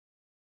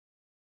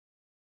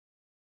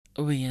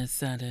We are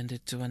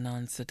saddened to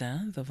announce the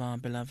death of our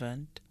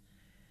beloved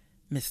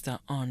Mr.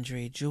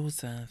 Andre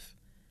Joseph,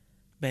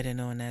 better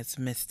known as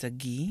Mr.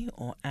 Guy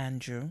or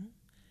Andrew,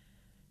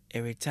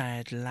 a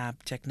retired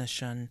lab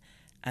technician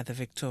at the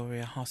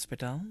Victoria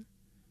Hospital,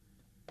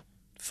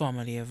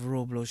 formerly of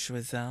Roblo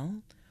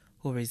Choiseul,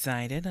 who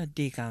resided at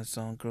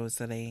Desgarçons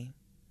Groselet.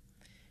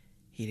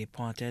 He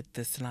departed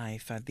this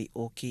life at the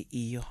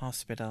OKEU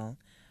Hospital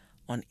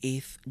on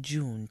 8th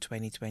June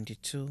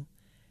 2022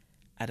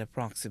 at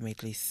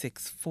approximately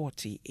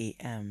 6:40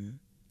 a.m.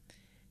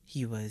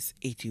 He was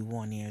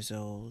 81 years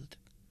old.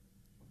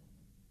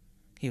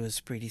 He was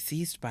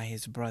predeceased by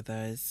his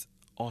brothers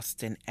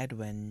Austin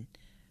Edwin,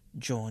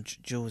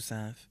 George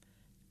Joseph,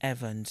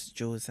 Evans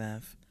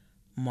Joseph,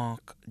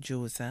 Mark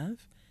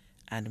Joseph,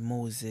 and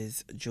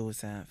Moses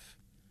Joseph.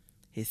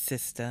 His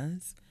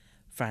sisters,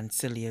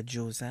 Francilia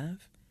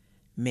Joseph,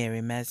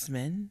 Mary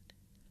Mesmin,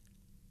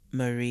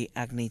 Marie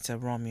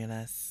Agneta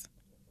Romulus.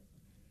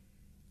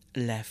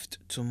 Left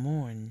to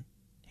mourn,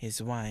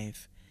 his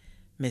wife,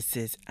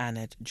 Mrs.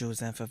 Annette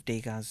Joseph of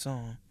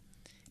Desgarçons,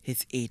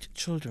 his 8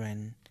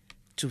 children,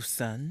 2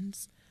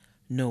 sons,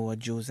 Noah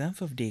Joseph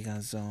of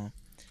Desgarçons,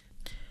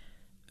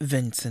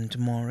 Vincent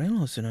Morrill,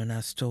 also known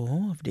as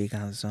Toho of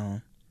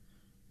Desgarçons,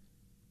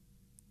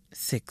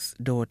 6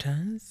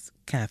 daughters,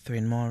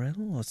 Catherine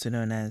Morrill, also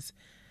known as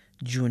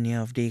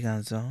Junior of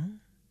Desgarçons,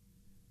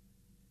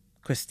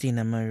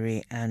 Christina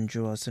Marie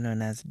Andrew, also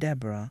known as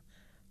Deborah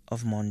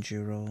of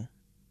Montjuro,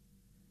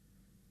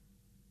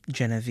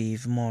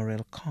 Genevieve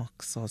Morrill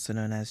Cox, also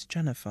known as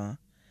Jennifer,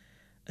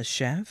 a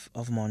chef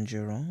of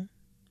Montjuro,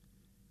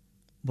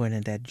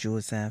 Bernadette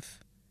Joseph,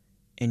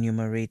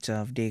 enumerator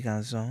of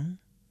Desgarçons,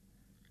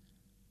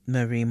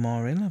 Marie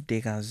Morrill of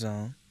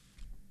Desgarçons,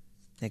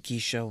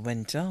 Nakisha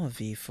Winter of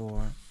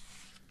V4,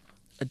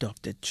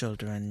 adopted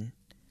children,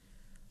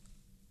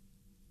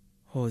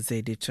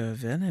 Jose de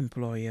Turville,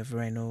 employee of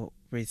Renault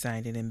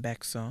residing in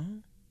Bexar,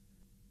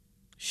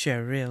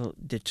 Cheryl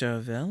de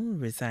Turville,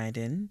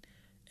 residing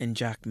in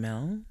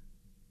Jacmel,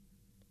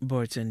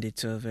 Burton de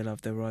Turville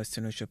of the Royal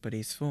St. Lucia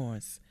Police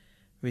Force,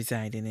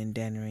 residing in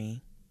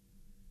Dennery.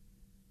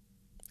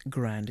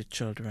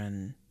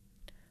 Grandchildren,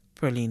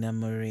 Perlina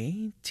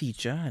Murray,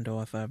 teacher and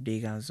author of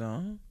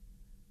Desgarçons,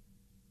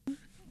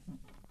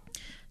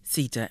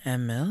 Sita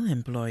Emil,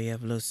 employee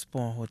of Le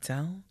Sport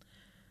Hotel,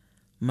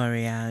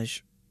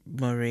 Mariage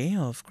Murray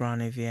of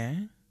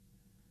Granivier,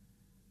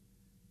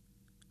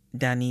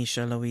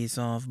 Danisha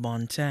Louisa of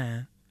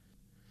Bonterre,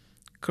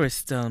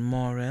 Crystal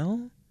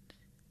Morrill,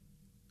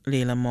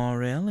 Leila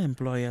Morrill,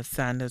 employee of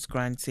Sanders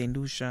Grand St.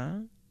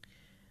 Lucia,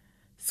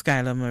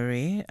 Skylar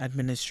Murray,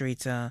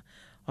 administrator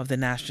of the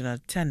National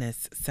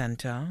Tennis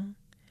Center,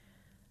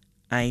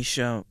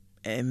 Aisha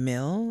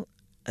Emil,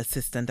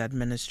 assistant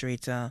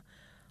administrator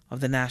of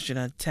the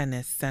National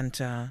Tennis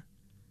Center,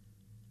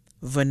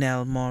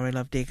 Vernell Morrill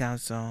of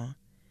Desgarçons,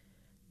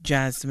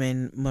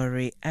 Jasmine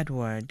Murray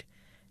Edward,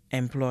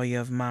 employee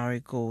of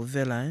Marigold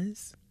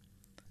Villas,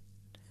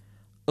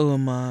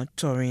 Irma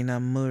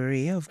Torina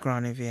Murray of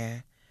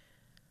Granivier,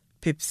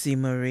 Pipsy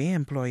Murray,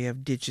 employee of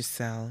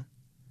Digicel,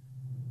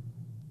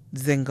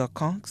 Zinga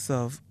Cox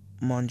of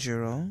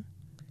Monjuro,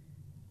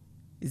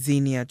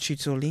 Xenia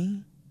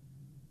Chitoli,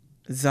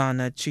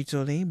 Zana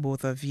Chitoli,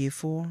 both of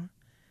V4,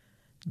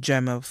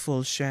 Gemma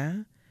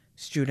Fulshire,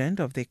 student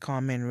of the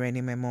Carmen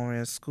Rennie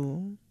Memorial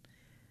School,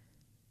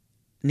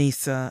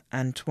 Nisa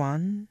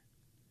Antoine,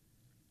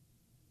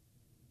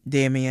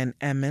 Damien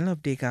Emil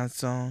of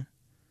Desgarçons,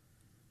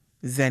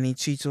 Zenny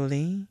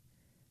Chitoli,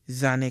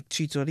 Zanik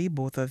Chitoli,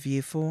 both of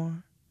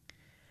V4,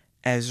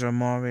 Ezra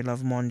Morrill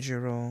of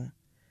Monjuro,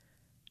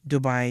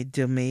 Dubai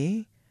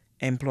Demey,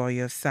 employee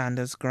of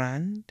Sanders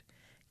Grand,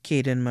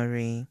 Caden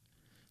Marie,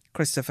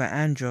 Christopher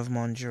Andrew of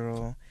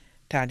Monjuro,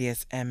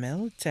 Thaddeus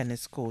Emil,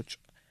 tennis coach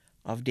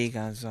of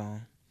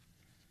Desgarçons.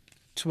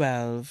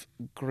 12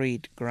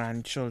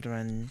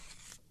 great-grandchildren,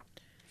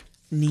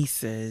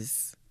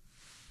 nieces,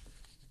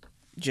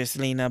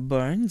 Gislina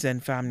Burns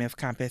and family of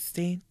Camp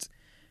Estate,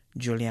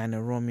 Juliana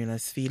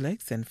Romulus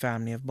Felix and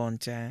family of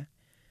Bonterre,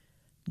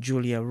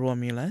 Julia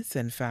Romulus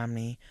and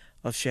family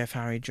of Chef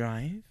Harry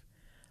Drive,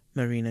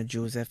 Marina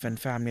Joseph and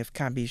family of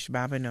Cabiche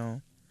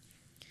Babino,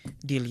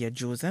 Delia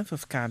Joseph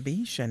of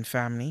Cabiche and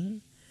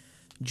family,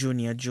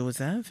 Junior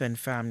Joseph and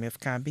family of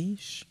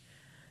Cabiche,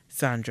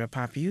 Sandra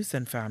Papius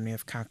and family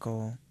of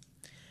Caco,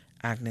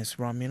 Agnes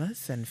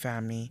Romulus and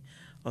family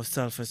of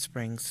Sulphur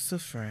Springs,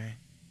 Soufrière,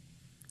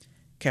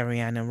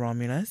 Cariana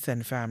Romulus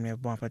and family of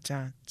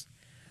Wapatat,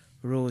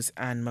 Rose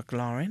Ann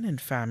McLaurin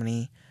and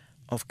family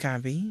of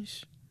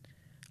Cabbage,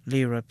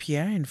 Lyra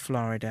Pierre in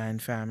Florida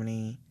and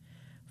family,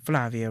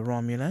 Flavia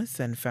Romulus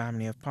and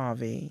family of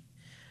Pave,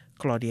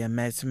 Claudia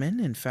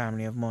Mesmin and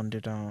family of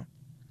Mondador.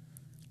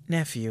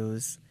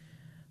 Nephews,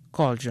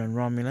 Cauldron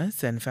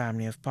Romulus and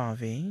family of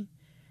Pave,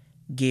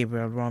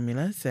 Gabriel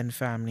Romulus and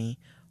family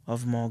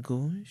of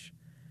Morgouge,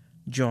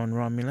 John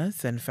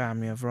Romulus and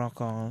family of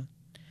Rockall,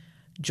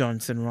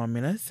 Johnson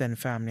Romulus and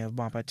family of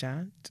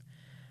Wapatat,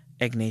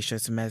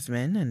 Ignatius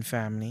Mesmin and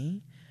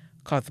family,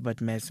 Cuthbert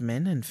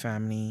Mesmin and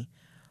family,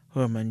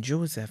 Herman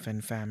Joseph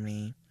and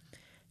family,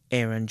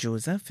 Aaron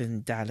Joseph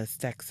in Dallas,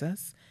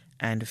 Texas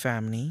and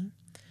family,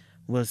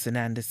 Wilson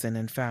Anderson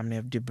and family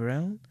of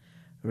Dubril,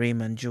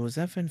 Raymond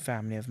Joseph and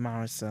family of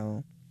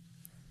Marisol,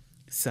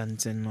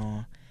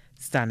 sons-in-law,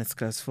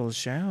 Stanislas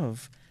Fulshire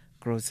of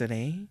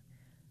Groselet,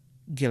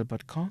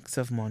 Gilbert Cox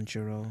of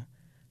Montjero,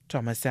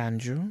 Thomas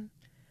Andrew,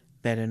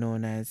 better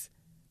known as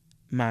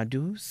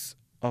Madus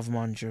of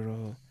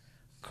Montjero,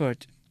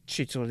 Kurt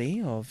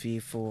Chitole of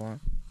V4,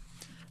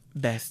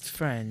 best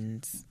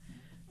friends,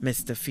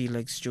 Mr.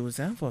 Felix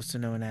Joseph, also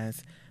known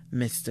as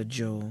Mr.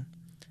 Joe,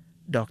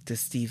 Dr.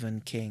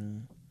 Stephen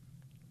King.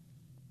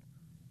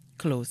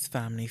 Close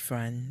family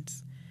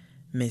friends,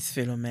 Miss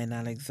Philomene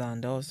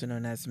Alexander, also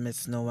known as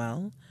Miss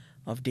Noel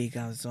of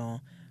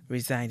Desgarzons,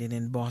 residing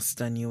in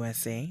Boston,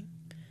 USA.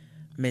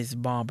 Miss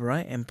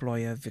Barbara,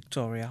 employer of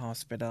Victoria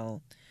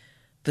Hospital.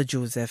 The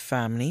Joseph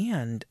family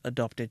and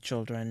adopted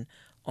children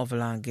of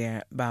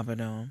Laguerre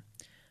Babadon.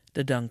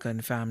 The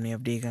Duncan family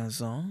of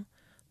Desgarzons.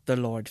 The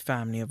Lord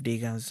family of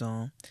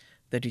Desgarzons.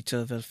 The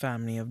Duterville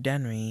family of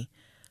Dennery.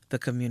 The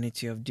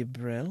community of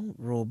Dubril,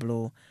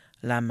 Roblo,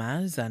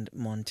 Lamaze, and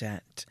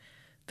Montet.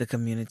 The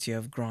community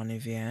of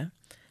Granivier.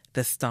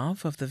 The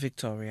staff of the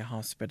Victoria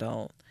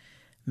Hospital.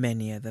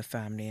 Many other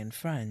family and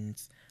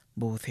friends,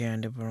 both here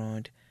and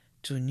abroad,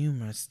 too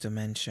numerous to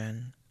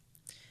mention.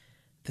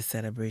 The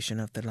celebration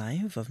of the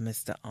life of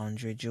Mr.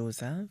 Andre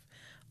Joseph,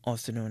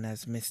 also known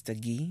as Mr.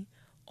 Guy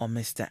or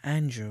Mr.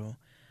 Andrew,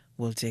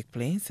 will take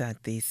place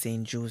at the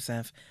St.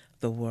 Joseph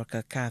the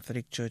Worker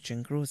Catholic Church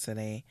in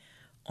Groselet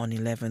on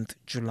 11th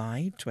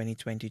July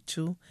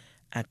 2022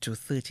 at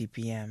 2:30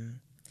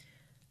 p.m.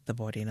 The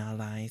body now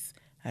lies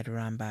at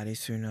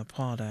Rambally's Funeral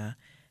Parlor,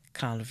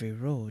 Calvary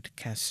Road,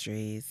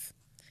 Castries.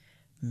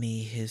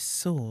 May his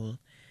soul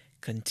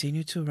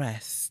continue to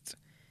rest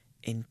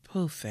in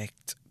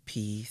perfect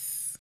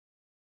peace.